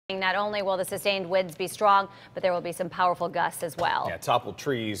Not only will the sustained winds be strong, but there will be some powerful gusts as well. Yeah, toppled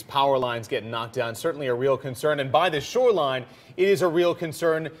trees, power lines getting knocked down, certainly a real concern. And by the shoreline, it is a real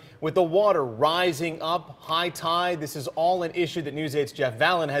concern with the water rising up, high tide. This is all an issue that News 8's Jeff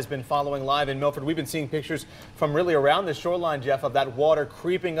Valin has been following live in Milford. We've been seeing pictures from really around the shoreline, Jeff, of that water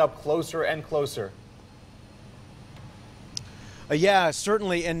creeping up closer and closer. Yeah,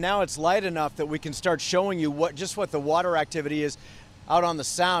 certainly. And now it's light enough that we can start showing you just what the water activity is out on the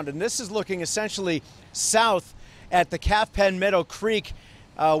Sound. And this is looking essentially south at the Calf Pen Meadow Creek,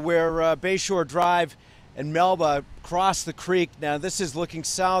 where Bayshore Drive and Melba cross the creek. Now this is looking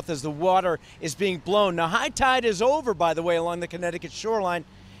south as the water is being blown. Now high tide is over, by the way, along the Connecticut shoreline,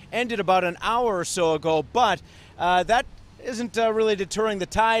 ended about an hour or so ago, but that isn't really deterring the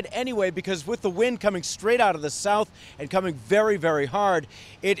tide anyway, because with the wind coming straight out of the south and coming very, very hard,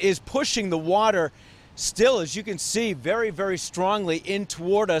 it is pushing the water still, as you can see, very, very strongly in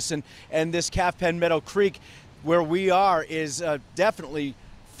toward us. And this Calf Pen Meadow Creek, where we are, is definitely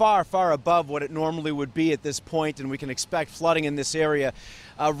far, far above what it normally would be at this point, and we can expect flooding in this area.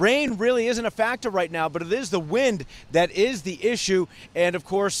 Rain really isn't a factor right now, but it is the wind that is the issue. And of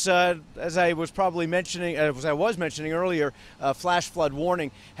course, as I was mentioning earlier, flash flood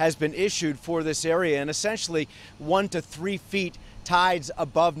warning has been issued for this area, and essentially 1 to 3 feet tides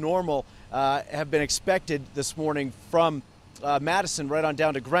above normal have been expected this morning from Madison right on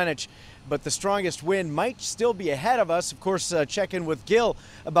down to Greenwich. But the strongest wind might still be ahead of us. Of course, check in with Gil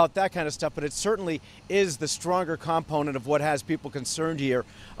about that kind of stuff, but it certainly is the stronger component of what has people concerned here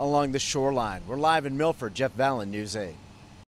along the shoreline. We're live in Milford. Jeff Valin, News 8.